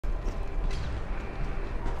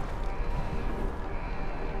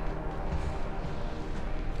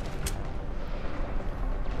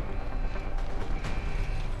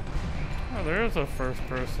Oh, there's a first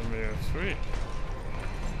person view. Sweet.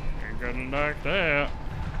 You're gonna like that.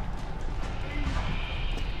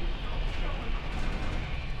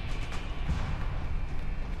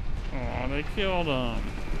 Oh, they killed him.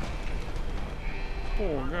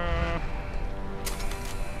 Poor guy.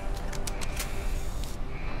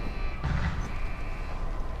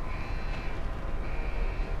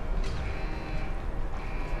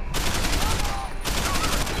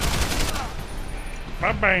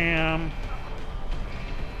 Ba-bam!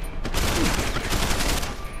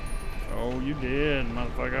 Oh, you did,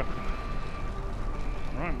 motherfucker.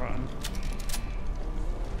 Wrong button.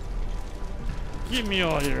 Give me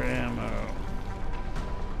all your ammo.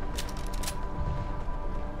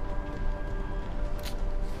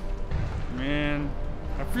 Man,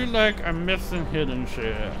 I feel like I'm missing hidden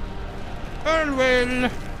shit. Oh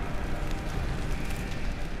well.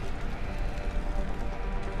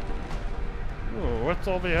 Ooh, what's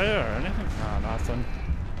all the air? Anything? Oh, nothing.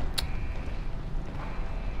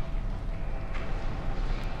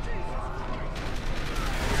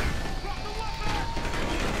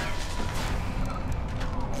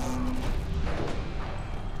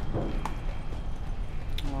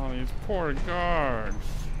 Oh, these poor guards.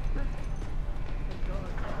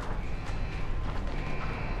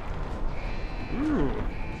 Ooh.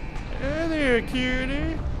 Hey there,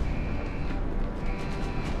 cutie.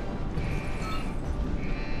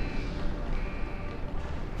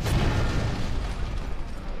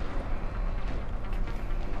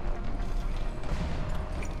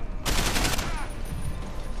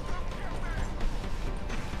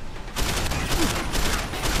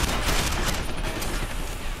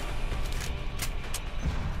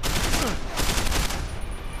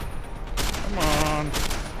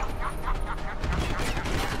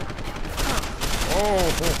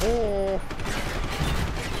 Oh,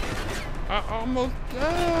 I almost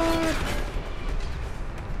died.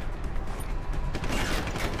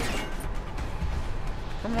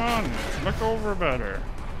 Come on, look over better.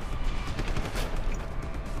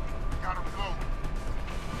 Got him low.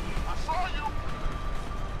 I saw you.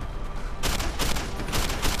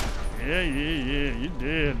 Yeah, you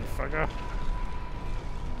did, fucker.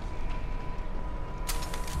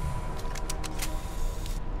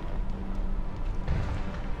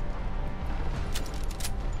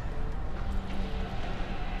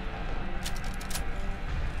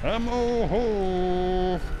 Ammo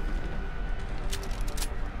ho!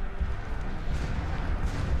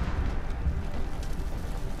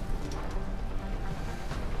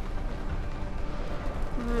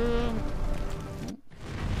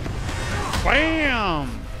 Bam!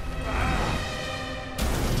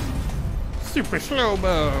 Super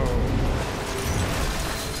slow-mo!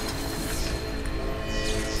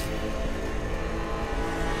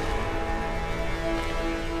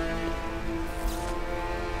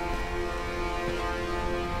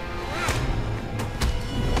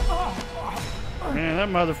 Man, that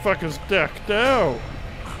motherfucker's decked out.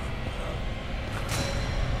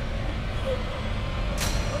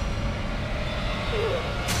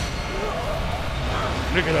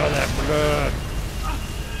 Look at all that blood.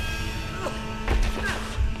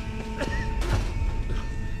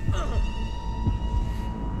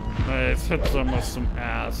 Let's hit them with some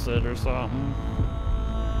acid or something.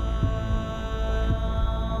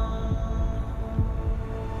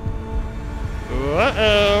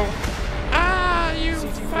 Uh-oh. You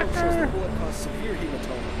fucker! The bullet caused severe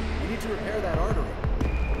hematoma. We need to repair that artery.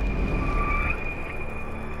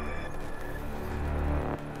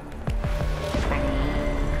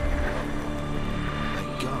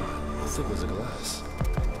 Thank God, this thing was a glass.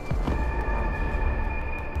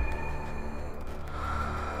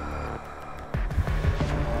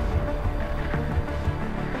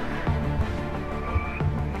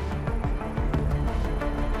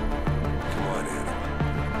 Come on, Anna.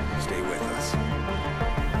 Stay with us.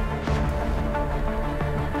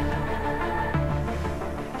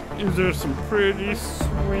 These are some pretty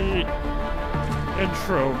sweet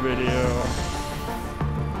intro video.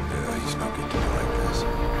 Yeah, he's not good to me like this.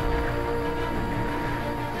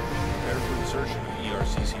 Prepare for insertion of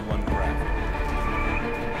ERCC-1 craft.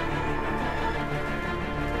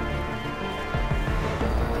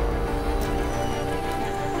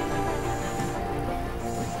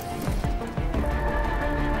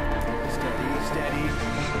 Steady.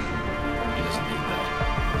 He doesn't need that.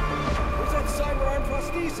 What's that cyber arm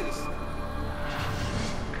prosthesis?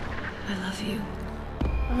 I love you.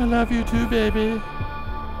 I love you too, baby.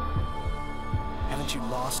 Haven't you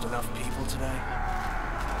lost enough people today?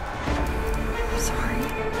 I'm sorry.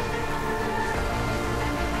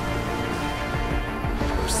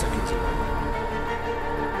 We're seconds away.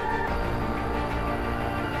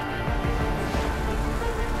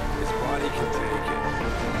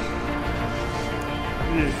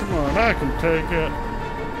 Yeah, come on, I can take it.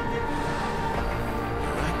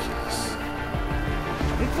 Miraculous.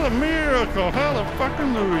 It's a miracle,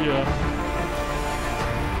 hallelujah.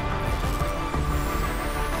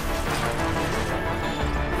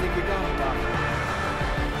 I think you got it, Doctor.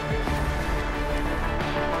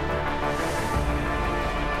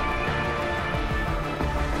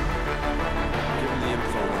 Give him the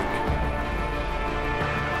info link.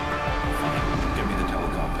 Fine. Give me the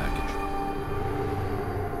telecom package.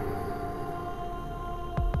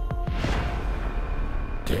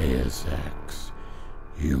 Deus Ex,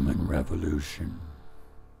 Human Revolution.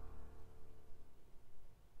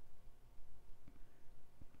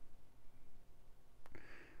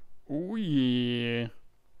 Oh yeah.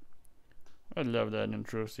 I love that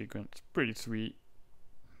intro sequence. Pretty sweet.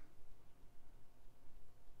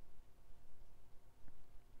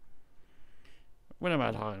 What am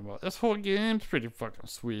I talking about? This whole game's pretty fucking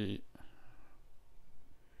sweet.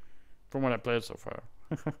 From what I played so far.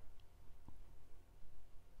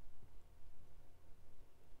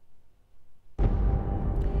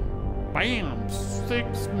 Bam!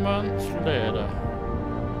 6 months later.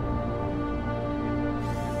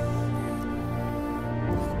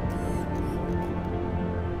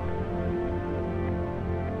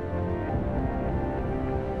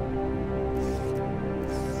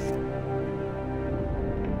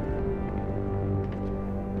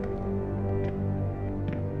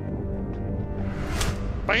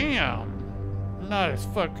 Bam! Nice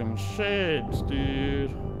fucking shades,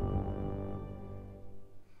 dude.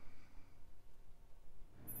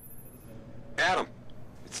 Adam,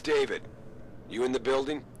 it's David. You in the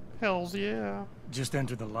building? Hells yeah. Just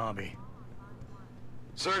enter the lobby.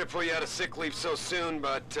 Sorry to pull you out of sick leave so soon,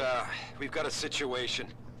 but we've got a situation.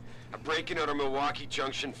 A break-in at our Milwaukee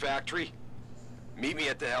Junction factory. Meet me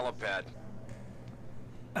at the helipad.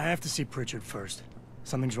 I have to see Pritchard first.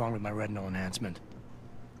 Something's wrong with my retinal enhancement.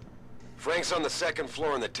 Frank's on the 2nd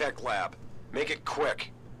floor in the tech lab. Make it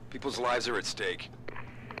quick. People's lives are at stake.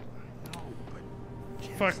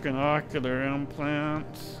 Fucking ocular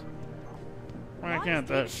implants. Why can't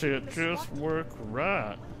that shit just work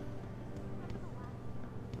right?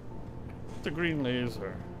 The green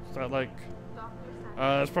laser. Is that like...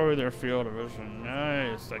 that's probably their field of vision.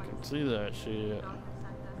 Nice, I can see that shit.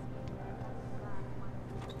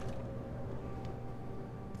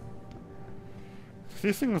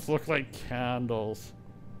 These things look like candles.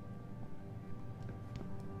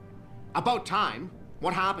 About time.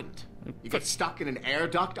 What happened? You get stuck in an air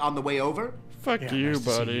duct on the way over? Fuck Yeah, you, nice to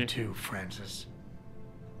see buddy. you too, Francis.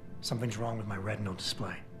 Something's wrong with my retinal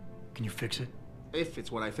display. Can you fix it? If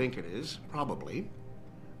it's what I think it is, probably.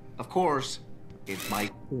 Of course, it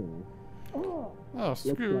might. Oh,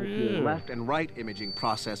 screw you. Left and right imaging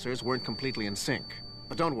processors weren't completely in sync.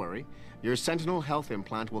 But don't worry, your Sentinel health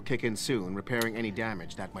implant will kick in soon, repairing any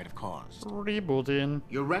damage that might have caused. Rebooting.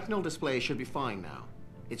 Your retinal display should be fine now.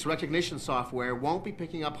 Its recognition software won't be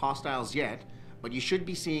picking up hostiles yet, but you should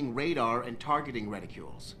be seeing radar and targeting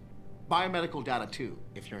reticules. Biomedical data too,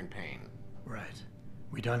 if you're in pain. Right.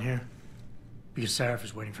 We done here? Because Sarif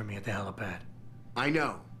is waiting for me at the helipad. I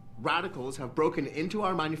know. Radicals have broken into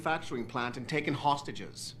our manufacturing plant and taken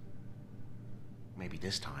hostages. Maybe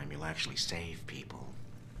this time you'll actually save people.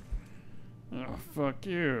 Oh, fuck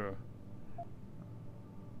you.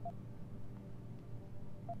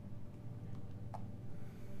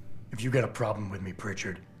 If you got a problem with me,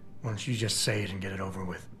 Pritchard, why don't you just say it and get it over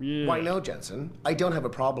with? Yeah. Why no, Jensen? I don't have a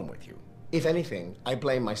problem with you. If anything, I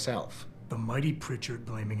blame myself. The mighty Pritchard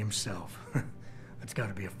blaming himself. That's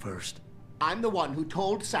gotta be a first. I'm the one who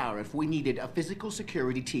told Sarif we needed a physical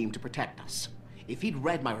security team to protect us. If he'd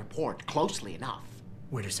read my report closely enough.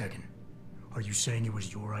 Wait a second. Are you saying it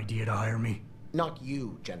was your idea to hire me? Not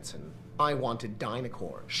you, Jensen. I wanted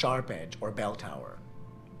Dynacore, Sharp Edge, or Bell Tower.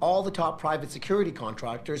 All the top private security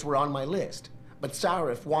contractors were on my list, but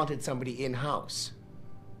Sarif wanted somebody in-house.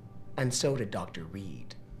 And so did Dr.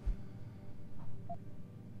 Reed.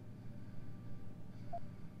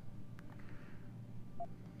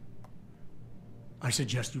 I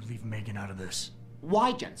suggest you leave Megan out of this.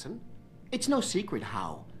 Why, Jensen? It's no secret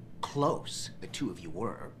how close the two of you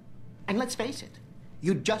were. And let's face it,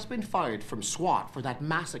 you'd just been fired from SWAT for that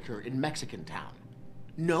massacre in Mexican Town.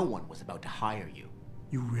 No one was about to hire you.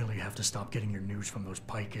 You really have to stop getting your news from those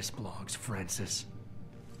Picus blogs, Francis.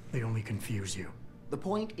 They only confuse you. The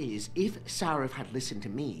point is, if Sarif had listened to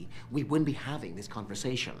me, we wouldn't be having this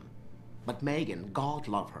conversation. But Megan, God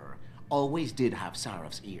love her, always did have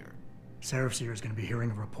Sarif's ear. Sarif's ear is going to be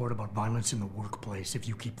hearing a report about violence in the workplace if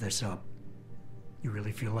you keep this up. You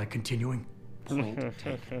really feel like continuing? Point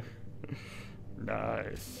taken.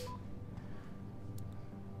 Nice.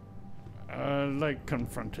 I like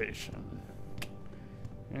confrontation.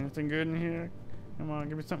 Anything good in here? Come on,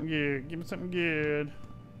 give me something good. Give me something good.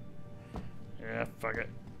 Yeah, fuck it.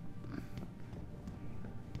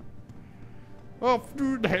 Off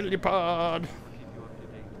to the helipad.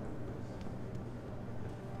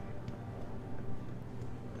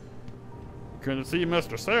 Couldn't see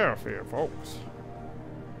Mr. Seraph here, folks.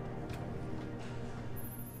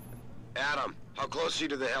 Adam, how close are you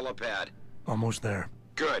to the helipad? Almost there.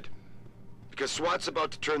 Good. Because SWAT's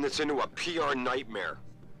about to turn this into a PR nightmare.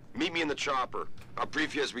 Meet me in the chopper. I'll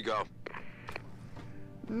brief you as we go.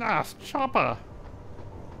 Nice chopper.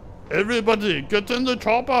 Everybody, get in the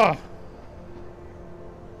chopper.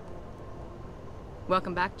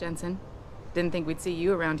 Welcome back, Jensen. Didn't think we'd see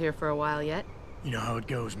you around here for a while yet. You know how it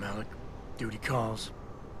goes, Malik. Duty calls.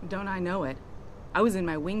 Don't I know it? I was in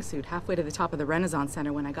my wingsuit halfway to the top of the Renaissance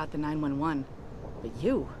Center when I got the 911. But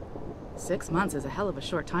you... 6 months is a hell of a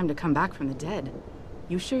short time to come back from the dead.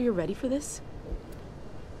 You sure you're ready for this?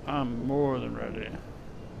 I'm more than ready.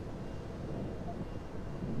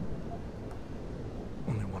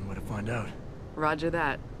 Only one way to find out. Roger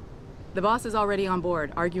that. The boss is already on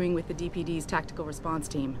board, arguing with the DPD's tactical response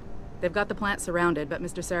team. They've got the plant surrounded, but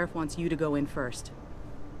Mr. Seraph wants you to go in first.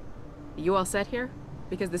 You all set here?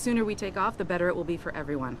 Because the sooner we take off, the better it will be for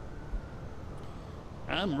everyone.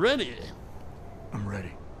 I'm ready. I'm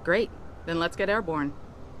ready. Great. Then let's get airborne.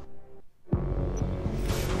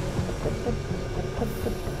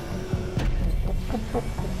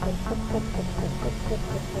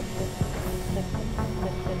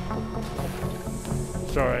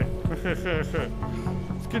 Sorry.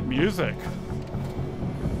 It's good music.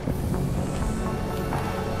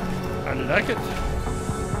 I like it.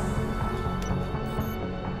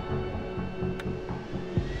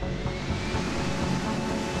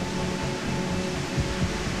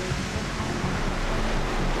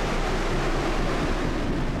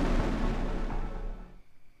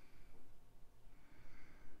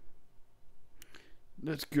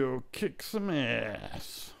 Let's go kick some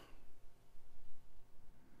ass.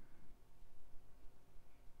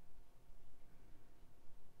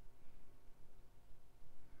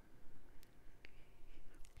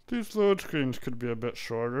 These load screens could be a bit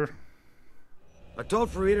shorter. I told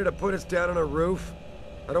Farida to put us down on a roof.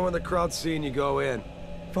 I don't want the crowd seeing you go in.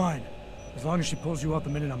 Fine. As long as she pulls you out the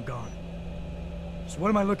minute I'm gone. So what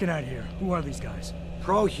am I looking at here? Who are these guys?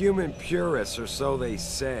 Pro-human purists, or so they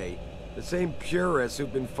say. The same purists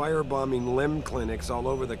who've been firebombing limb clinics all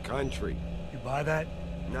over the country. You buy that?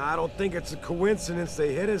 Now, I don't think it's a coincidence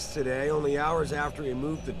they hit us today, only hours after we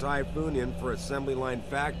moved the Typhoon in for assembly line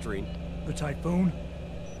factory. The Typhoon?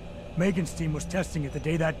 Megan's team was testing it the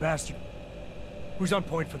day that bastard... Who's on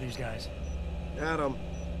point for these guys? Adam,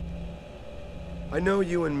 I know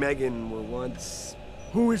you and Megan were once...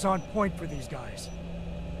 Who is on point for these guys?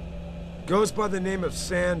 Goes by the name of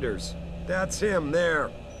Sanders. That's him,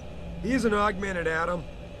 there. He's an augmented Adam,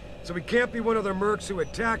 so he can't be one of the mercs who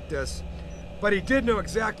attacked us, but he did know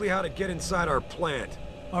exactly how to get inside our plant.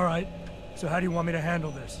 All right. So how do you want me to handle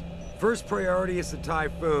this? First priority is the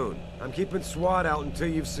Typhoon. I'm keeping SWAT out until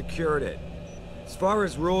you've secured it. As far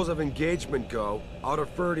as rules of engagement go, I'll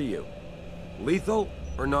defer to you. Lethal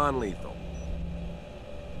or non-lethal?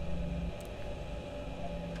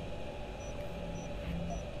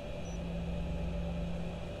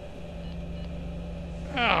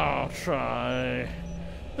 I'll try.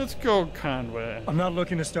 Let's go Conway. I'm not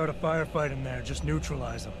looking to start a firefight in there, just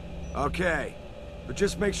neutralize them. Okay, but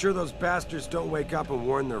just make sure those bastards don't wake up and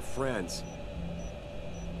warn their friends.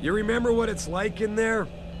 You remember what it's like in there?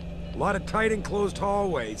 A lot of tight enclosed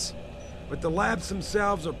hallways, but the labs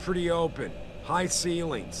themselves are pretty open, high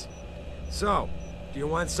ceilings. So, do you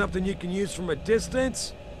want something you can use from a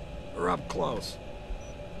distance, or up close?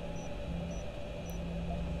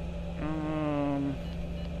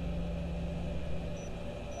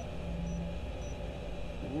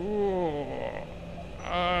 Ooh,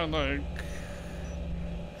 I like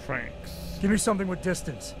Franks. Give me something with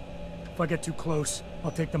distance. If I get too close,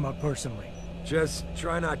 I'll take them out personally. Just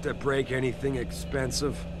try not to break anything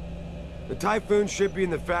expensive. The Typhoon should be in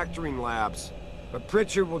the factoring labs, but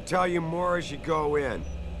Pritchard will tell you more as you go in.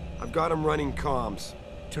 I've got him running comms.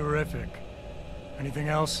 Terrific. Anything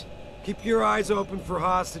else? Keep your eyes open for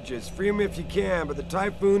hostages. Free them if you can, but the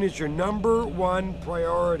Typhoon is your #1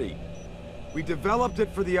 priority. We developed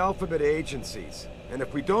it for the Alphabet agencies, and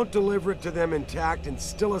if we don't deliver it to them intact and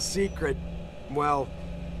still a secret, well,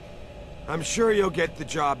 I'm sure you'll get the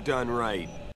job done right.